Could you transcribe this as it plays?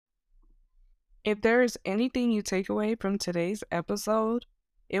If there is anything you take away from today's episode,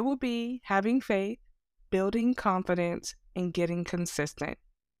 it will be having faith, building confidence, and getting consistent.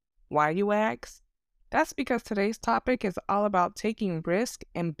 Why, you ask? That's because today's topic is all about taking risk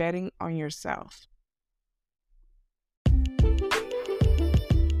and betting on yourself.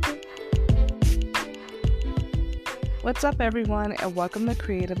 What's up, everyone, and welcome to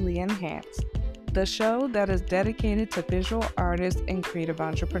Creatively Enhanced, the show that is dedicated to visual artists and creative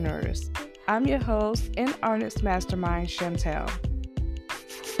entrepreneurs. I'm your host and artist mastermind, Chantel.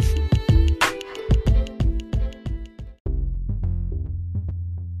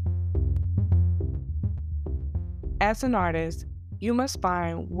 As an artist, you must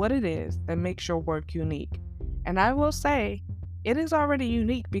find what it is that makes your work unique. And I will say, it is already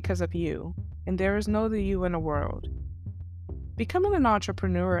unique because of you, and there is no other you in the world. Becoming an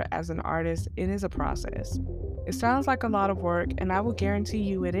entrepreneur as an artist, it is a process. It sounds like a lot of work, and I will guarantee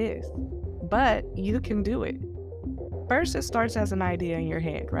you it is. But you can do it. First, it starts as an idea in your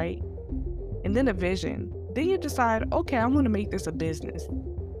head, right? And then a vision. Then you decide, okay, I'm going to make this a business.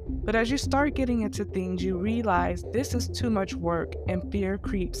 But as you start getting into things, you realize this is too much work and fear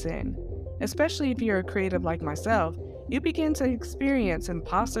creeps in. Especially if you're a creative like myself, you begin to experience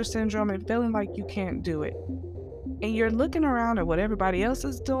imposter syndrome and feeling like you can't do it. And you're looking around at what everybody else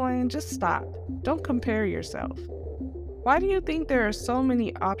is doing. Just stop. Don't compare yourself. Why do you think there are so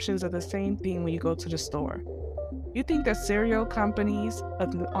many options of the same thing when you go to the store? You think that cereal companies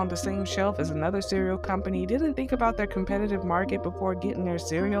on the same shelf as another cereal company didn't think about their competitive market before getting their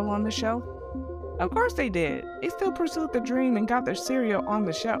cereal on the shelf? Of course they did. They still pursued the dream and got their cereal on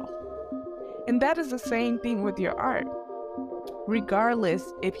the shelf. And that is the same thing with your art.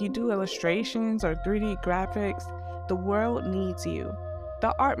 Regardless if you do illustrations or 3D graphics, the world needs you.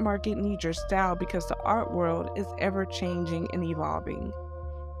 The art market needs your style because the art world is ever changing and evolving.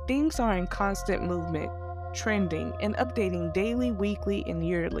 Things are in constant movement, trending, and updating daily, weekly, and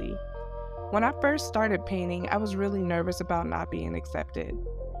yearly. When I first started painting, I was really nervous about not being accepted.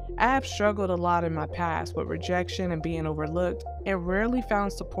 I have struggled a lot in my past with rejection and being overlooked, and rarely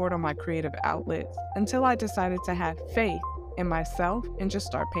found support on my creative outlets until I decided to have faith in myself and just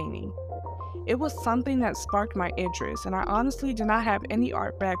start painting. It was something that sparked my interest, and I honestly did not have any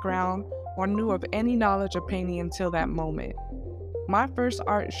art background or knew of any knowledge of painting until that moment. My first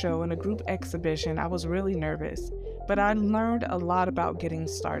art show and a group exhibition, I was really nervous, but I learned a lot about getting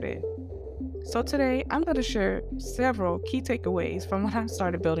started. So today, I'm going to share several key takeaways from when I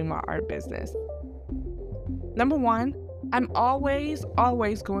started building my art business. Number one, I'm always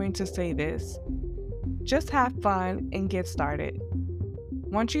going to say this. Just have fun and get started.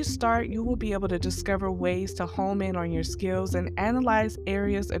 Once you start, you will be able to discover ways to home in on your skills and analyze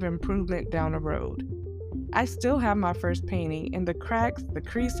areas of improvement down the road. I still have my first painting, and the cracks, the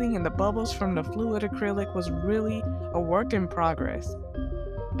creasing, and the bubbles from the fluid acrylic was really a work in progress.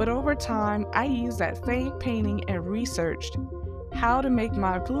 But over time, I used that same painting and researched how to make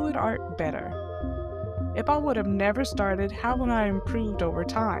my fluid art better. If I would have never started, how would I have improved over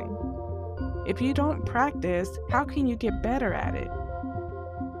time? If you don't practice, how can you get better at it?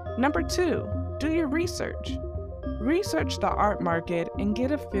 Number two, do your research. Research the art market and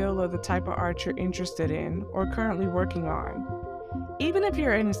get a feel of the type of art you're interested in or currently working on. Even if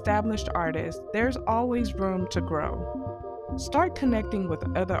you're an established artist, there's always room to grow. Start connecting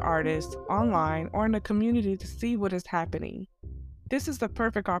with other artists online or in the community to see what is happening. This is the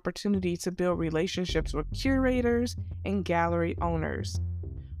perfect opportunity to build relationships with curators and gallery owners.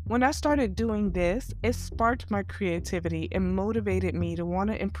 When I started doing this, it sparked my creativity and motivated me to want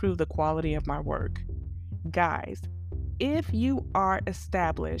to improve the quality of my work. Guys, if you are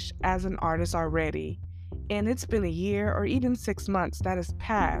established as an artist already, and it's been a year or even 6 months that has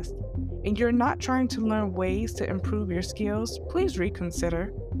passed, and you're not trying to learn ways to improve your skills, please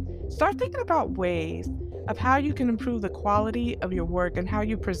reconsider. Start thinking about ways of how you can improve the quality of your work and how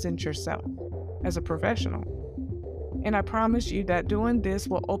you present yourself as a professional. And I promise you that doing this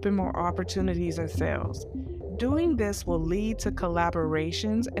will open more opportunities and sales. Doing this will lead to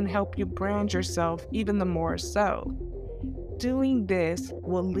collaborations and help you brand yourself even the more so. Doing this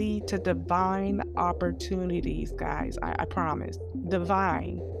will lead to divine opportunities, guys. I promise.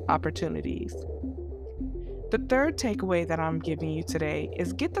 Divine opportunities. The third takeaway that I'm giving you today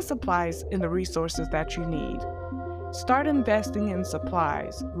is get the supplies and the resources that you need. Start investing in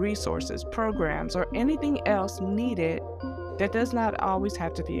supplies, resources, programs, or anything else needed that does not always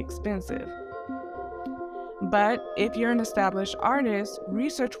have to be expensive. But if you're an established artist,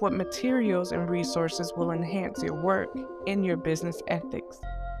 research what materials and resources will enhance your work and your business ethics.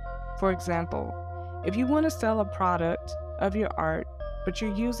 For example, if you want to sell a product of your art, but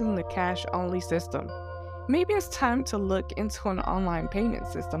you're using the cash only system. Maybe it's time to look into an online payment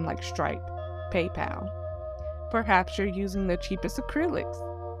system like Stripe, PayPal. Perhaps you're using the cheapest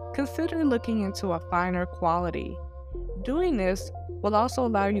acrylics. Consider looking into a finer quality. Doing this will also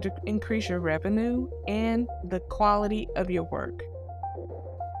allow you to increase your revenue and the quality of your work.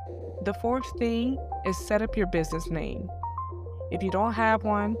 The fourth thing is set up your business name. If you don't have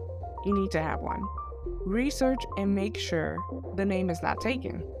one, you need to have one. Research and make sure the name is not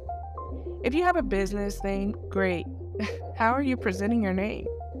taken. If you have a business name, great. How are you presenting your name?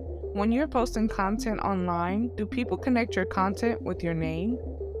 When you're posting content online, do people connect your content with your name?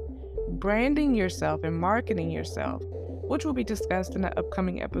 Branding yourself and marketing yourself, which will be discussed in the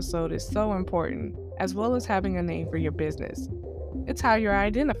upcoming episode, is so important, as well as having a name for your business. It's how you're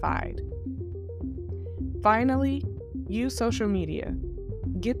identified. Finally, use social media.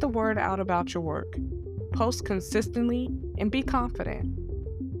 Get the word out about your work. Post consistently and be confident.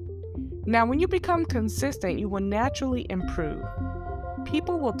 Now, when you become consistent, you will naturally improve.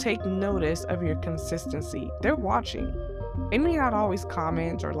 People will take notice of your consistency. They're watching. They may not always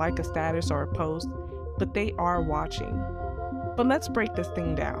comment or like a status or a post, but they are watching. But let's break this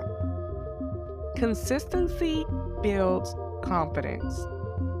thing down. Consistency builds confidence.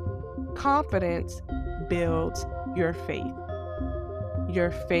 Confidence builds your faith.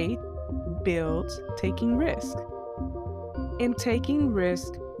 Your faith builds taking risk. And taking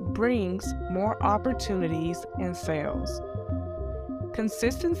risk brings more opportunities and sales.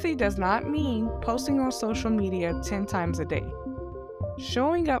 Consistency does not mean posting on social media 10 times a day.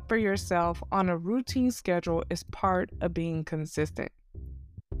 Showing up for yourself on a routine schedule is part of being consistent.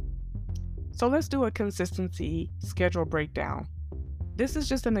 So let's do a consistency schedule breakdown. This is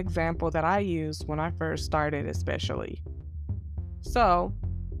just an example that I used when I first started, especially. So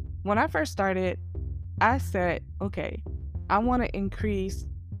when I first started, I said, okay, I want to increase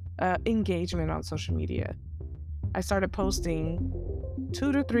engagement on social media. I started posting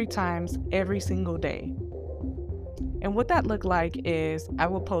 2 to 3 times every single day. And what that looked like is I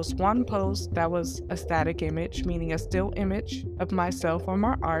would post one post that was a static image, meaning a still image of myself or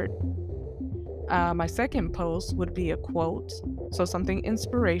my art. My second post would be a quote, so something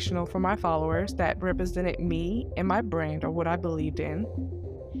inspirational for my followers that represented me and my brand or what I believed in.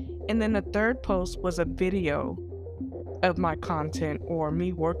 And then the third post was a video of my content or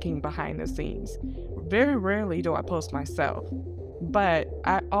me working behind the scenes. Very rarely do I post myself, but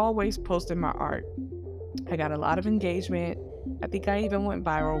I always posted my art. I got a lot of engagement. I think I even went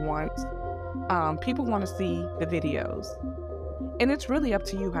viral once. People want to see the videos. And it's really up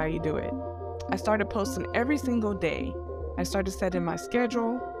to you how you do it. I started posting every single day. I started setting my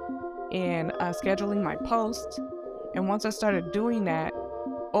schedule and scheduling my posts. And once I started doing that,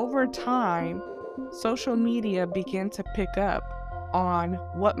 over time, social media began to pick up on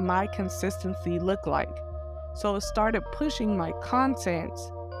what my consistency looked like. So it started pushing my content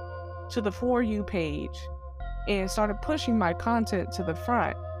to the For You page and started pushing my content to the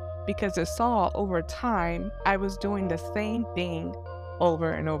front because it saw over time I was doing the same thing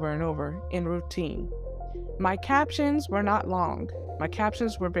over and over and over in routine. My captions were not long. My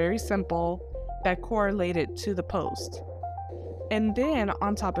captions were very simple that correlated to the post. And then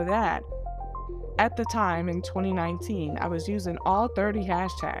on top of that, at the time in 2019, I was using all 30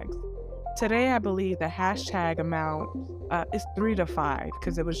 hashtags. Today, I believe the hashtag amount is 3 to 5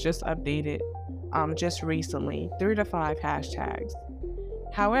 because it was just updated just recently, 3 to 5 hashtags.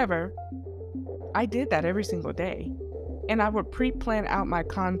 However, I did that every single day and I would pre-plan out my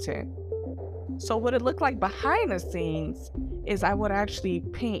content. So what it looked like behind the scenes is I would actually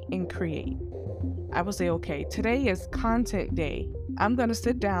paint and create. I would say, okay, today is content day. I'm going to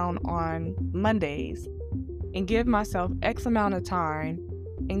sit down on Mondays and give myself X amount of time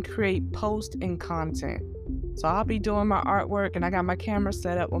and create posts and content. So I'll be doing my artwork and I got my camera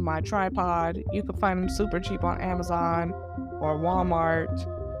set up with my tripod. You can find them super cheap on Amazon or Walmart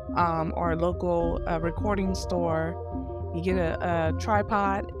or a local recording store. You get a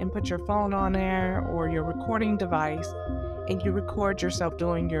tripod and put your phone on there or your recording device and you record yourself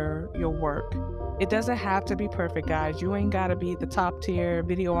doing your work. It doesn't have to be perfect, guys. You ain't got to be the top tier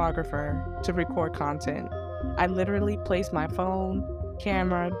videographer to record content. I literally place my phone,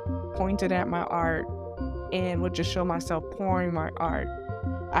 camera, pointed at my art, and would just show myself pouring my art.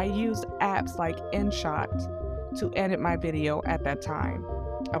 I used apps like InShot to edit my video at that time.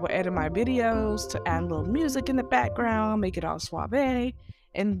 I would edit my videos to add a little music in the background, make it all suave,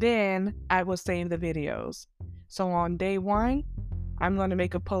 and then I would save the videos. So on day 1, I'm going to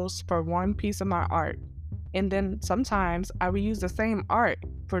make a post for one piece of my art. And then sometimes I would use the same art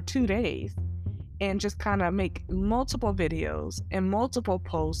for 2 days. and just kind of make multiple videos and multiple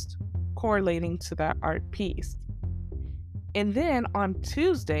posts correlating to that art piece. And then on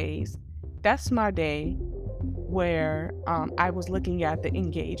Tuesdays, that's my day where I was looking at the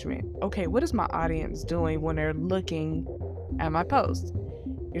engagement. Okay, what is my audience doing when they're looking at my posts?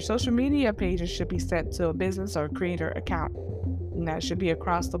 Your social media pages should be set to a business or creator account. And that should be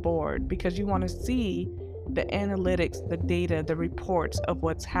across the board because you want to see the analytics, the data, the reports of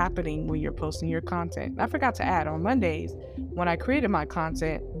what's happening when you're posting your content. And I forgot to add on Mondays, when I created my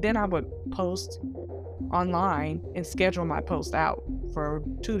content, then I would post online and schedule my post out for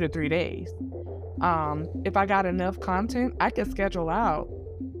 2 to 3 days. If I got enough content, I could schedule out,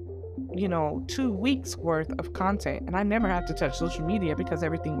 2 weeks worth of content, and I never have to touch social media because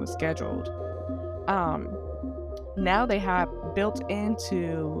everything was scheduled. Now they have built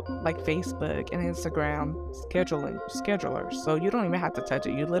into like Facebook and Instagram schedulers. So you don't even have to touch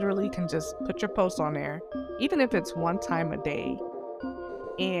it. You literally can just put your post on there, even if it's one time a day,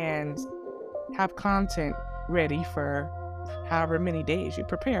 and have content ready for however many days you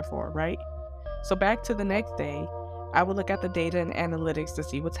prepare for, right? So back to the next day, I would look at the data and analytics to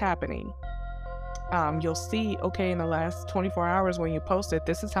see what's happening. You'll see, okay, in the last 24 hours when you posted,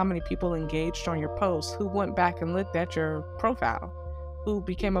 this is how many people engaged on your post, who went back and looked at your profile, who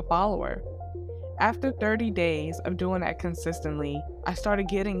became a follower. After 30 days of doing that consistently, I started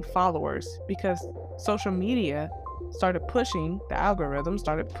getting followers because social media started pushing, the algorithm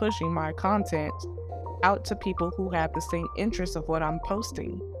started pushing my content out to people who have the same interests of what I'm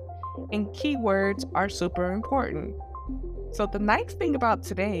posting. And keywords are super important. So the nice thing about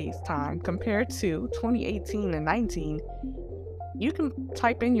today's time compared to 2018 and 19, you can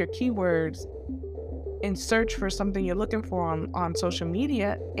type in your keywords and search for something you're looking for on social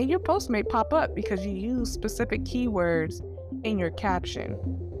media, and your post may pop up because you use specific keywords in your caption,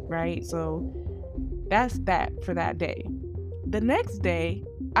 right? So that's that for that day. The next day,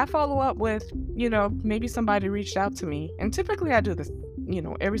 I follow up with, maybe somebody reached out to me, and typically I do this,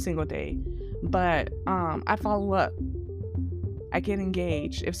 every single day, but I follow up. I get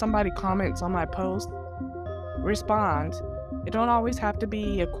engaged. If somebody comments on my post, respond. It don't always have to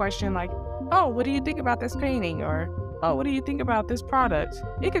be a question like, oh, what do you think about this painting? Or, oh, what do you think about this product?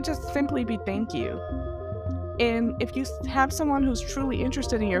 It could just simply be thank you. And if you have someone who's truly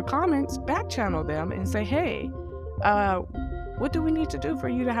interested in your comments, back channel them and say, hey, what do we need to do for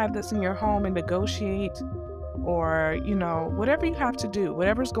you to have this in your home and negotiate? Or, whatever you have to do,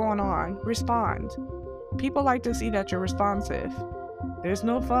 whatever's going on, respond. People like to see that you're responsive. There's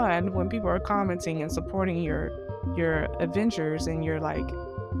no fun when people are commenting and supporting your adventures and you're like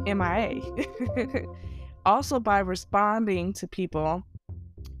MIA. Also, by responding to people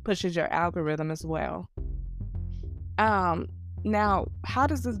pushes your algorithm as well. Now, how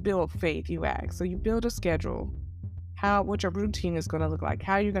does this build faith, you ask? So you build a schedule, what your routine is going to look like,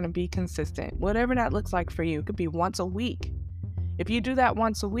 how you're going to be consistent, whatever that looks like for you. It could be once a week. If you do that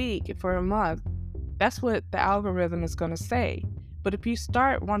once a week for a month, that's what the algorithm is going to say. But if you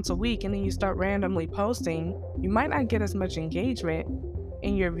start once a week and then you start randomly posting, you might not get as much engagement,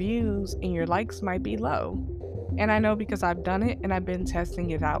 and your views and your likes might be low. And I know because I've done it and I've been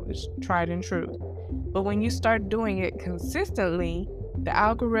testing it out. It's tried and true. But when you start doing it consistently, the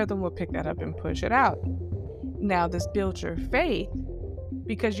algorithm will pick that up and push it out. Now, this builds your faith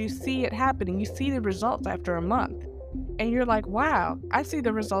because you see it happening. You see the results after a month. And you're like, wow, I see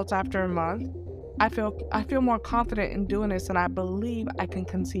the results after a month. I feel more confident in doing this, and I believe I can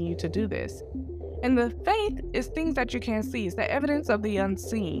continue to do this. And the faith is things that you can't see. It's the evidence of the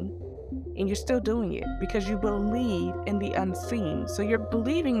unseen. And you're still doing it because you believe in the unseen. So you're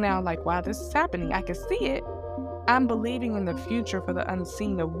believing now like, wow, this is happening. I can see it. I'm believing in the future for the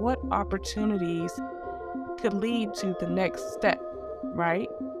unseen of what opportunities could lead to the next step, right?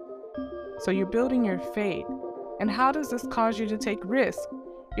 So you're building your faith. And how does this cause you to take risks?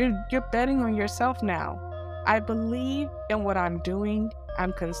 You're betting on yourself now. I believe in what I'm doing.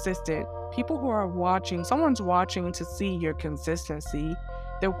 I'm consistent. People who are watching, someone's watching to see your consistency.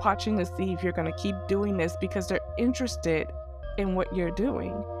 They're watching to see if you're going to keep doing this because they're interested in what you're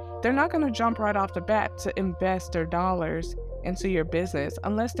doing. They're not going to jump right off the bat to invest their dollars into your business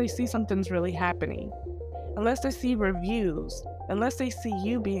unless they see something's really happening, unless they see reviews, unless they see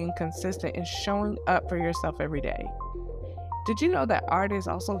you being consistent and showing up for yourself every day. Did you know that art is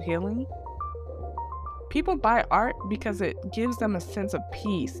also healing? People buy art because it gives them a sense of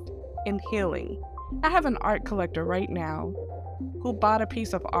peace and healing. I have an art collector right now who bought a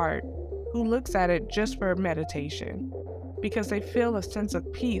piece of art, who looks at it just for meditation, because they feel a sense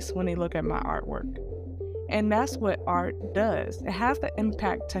of peace when they look at my artwork. And that's what art does. It has the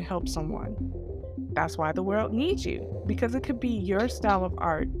impact to help someone. That's why the world needs you, because it could be your style of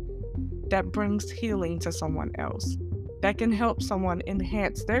art that brings healing to someone else, that can help someone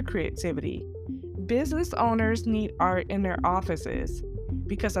enhance their creativity. Business owners need art in their offices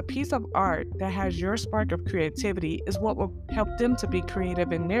because a piece of art that has your spark of creativity is what will help them to be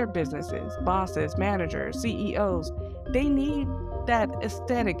creative in their businesses. Bosses, managers, CEOs, they need that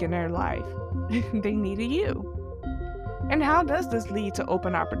aesthetic in their life. They need a you. And how does this lead to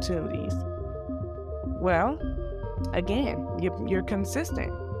open opportunities? Well, again, you're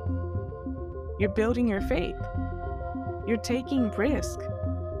consistent. You're building your faith. You're taking risk.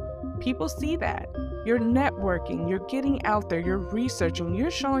 People see that. You're networking, you're getting out there, you're researching,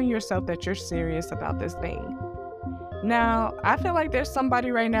 you're showing yourself that you're serious about this thing. Now, I feel like there's somebody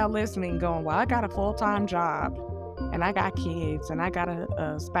right now listening going, well, I got a full-time job and I got kids and I got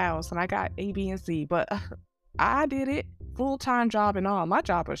a spouse and I got A, B, and C, but I did it full-time job and all. My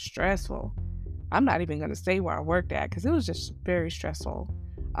job was stressful. I'm not even going to say where I worked at because it was just very stressful.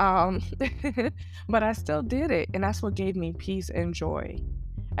 But I still did it, and that's what gave me peace and joy.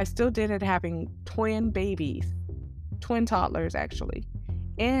 I still did it having twin babies, twin toddlers actually,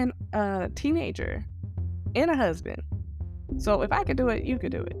 and a teenager, and a husband. So if I could do it, you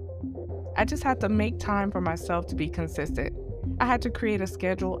could do it. I just had to make time for myself to be consistent. I had to create a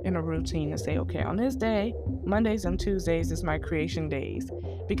schedule and a routine and say, okay, on this day, Mondays and Tuesdays is my creation days,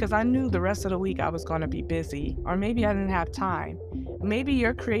 because I knew the rest of the week I was going to be busy, or maybe I didn't have time. Maybe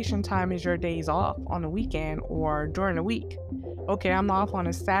your creation time is your days off on the weekend or during the week. Okay, I'm off on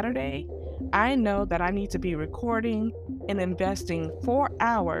a Saturday. I know that I need to be recording and investing 4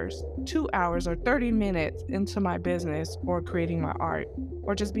 hours, 2 hours, or 30 minutes into my business or creating my art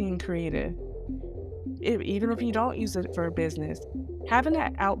or just being creative. Even if you don't use it for a business, having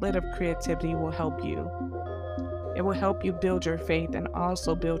that outlet of creativity will help you. It will help you build your faith and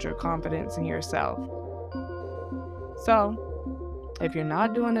also build your confidence in yourself. So, if you're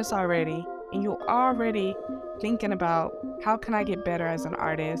not doing this already and you're already thinking about how can I get better as an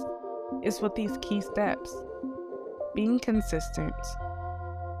artist, it's with these key steps. Being consistent.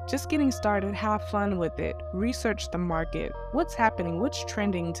 Just getting started, have fun with it. Research the market. What's happening? What's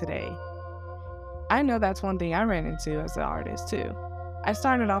trending today? I know that's one thing I ran into as an artist too. I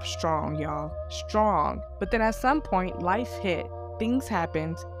started off strong, y'all. Strong. But then at some point, life hit. Things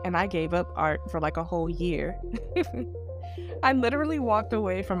happened, and I gave up art for like a whole year. I literally walked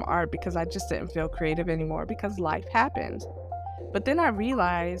away from art because I just didn't feel creative anymore because life happened. But then I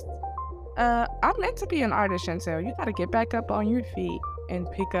realized, I'm meant to be an artist, Chantel. You got to get back up on your feet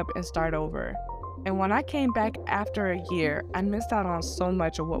and pick up and start over. And when I came back after a year, I missed out on so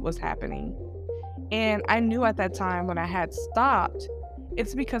much of what was happening. And I knew at that time when I had stopped,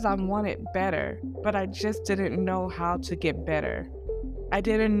 it's because I wanted better, but I just didn't know how to get better. I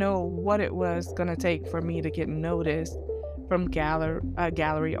didn't know what it was going to take for me to get noticed from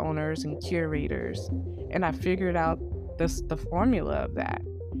gallery owners and curators. And I figured out the formula of that.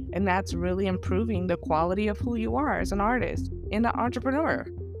 And that's really improving the quality of who you are as an artist and an entrepreneur.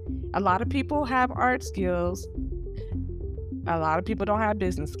 A lot of people have art skills. A lot of people don't have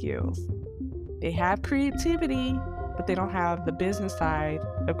business skills. They have creativity, but they don't have the business side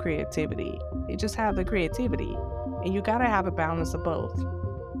of creativity. They just have the creativity. And you gotta have a balance of both.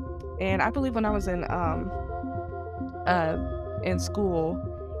 And I believe when I was in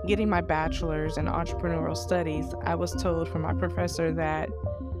school, getting my bachelor's in entrepreneurial studies, I was told from my professor that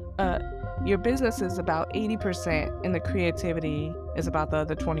your business is about 80% and the creativity is about the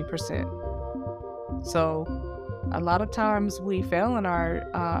other 20%. So a lot of times we fail in our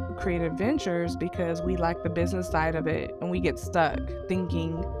creative ventures because we lack the business side of it, and we get stuck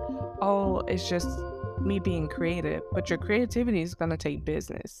thinking, oh, it's just me being creative, but your creativity is going to take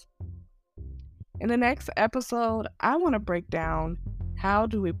business. In the next episode, I want to break down how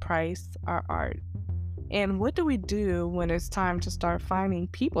do we price our art, and what do we do when it's time to start finding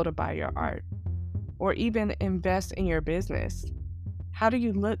people to buy your art or even invest in your business. How do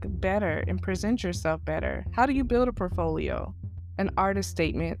you look better and present yourself better? How do you build a portfolio, an artist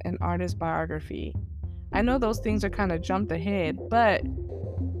statement, an artist biography? I know those things are kind of jumped ahead, but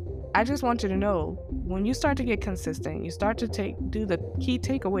I just want you to know, when you start to get consistent, you start to do the key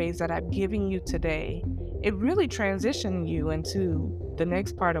takeaways that I'm giving you today, it really transitions you into the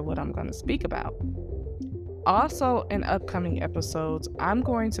next part of what I'm going to speak about. Also, in upcoming episodes, I'm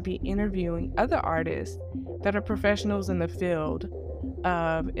going to be interviewing other artists that are professionals in the field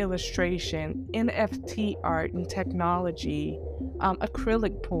of illustration, NFT art and technology,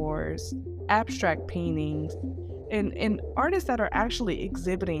 acrylic pours, abstract paintings, and artists that are actually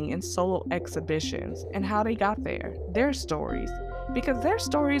exhibiting in solo exhibitions and how they got there, their stories, because their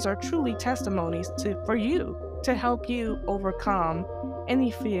stories are truly testimonies for you to help you overcome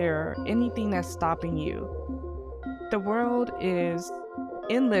any fear, anything that's stopping you. The world is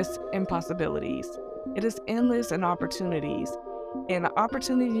endless in possibilities. It is endless in opportunities. And the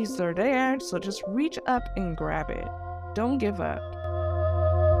opportunities are there, so just reach up and grab it. Don't give up.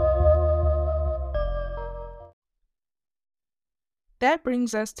 That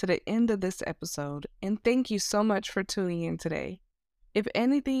brings us to the end of this episode, and thank you so much for tuning in today. If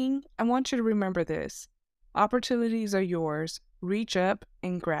anything, I want you to remember this. Opportunities are yours. Reach up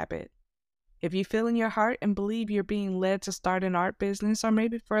and grab it. If you feel in your heart and believe you're being led to start an art business or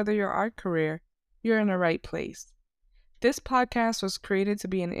maybe further your art career, you're in the right place. This podcast was created to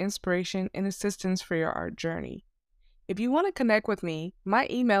be an inspiration and assistance for your art journey. If you want to connect with me, my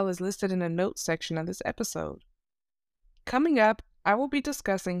email is listed in the notes section of this episode. Coming up, I will be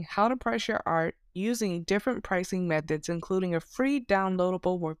discussing how to price your art using different pricing methods, including a free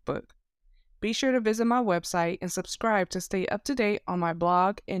downloadable workbook. Be sure to visit my website and subscribe to stay up to date on my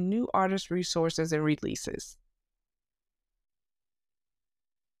blog and new artist resources and releases.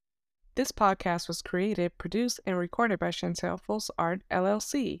 This podcast was created, produced, and recorded by Chantel Fuss Art,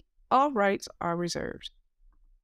 LLC. All rights are reserved.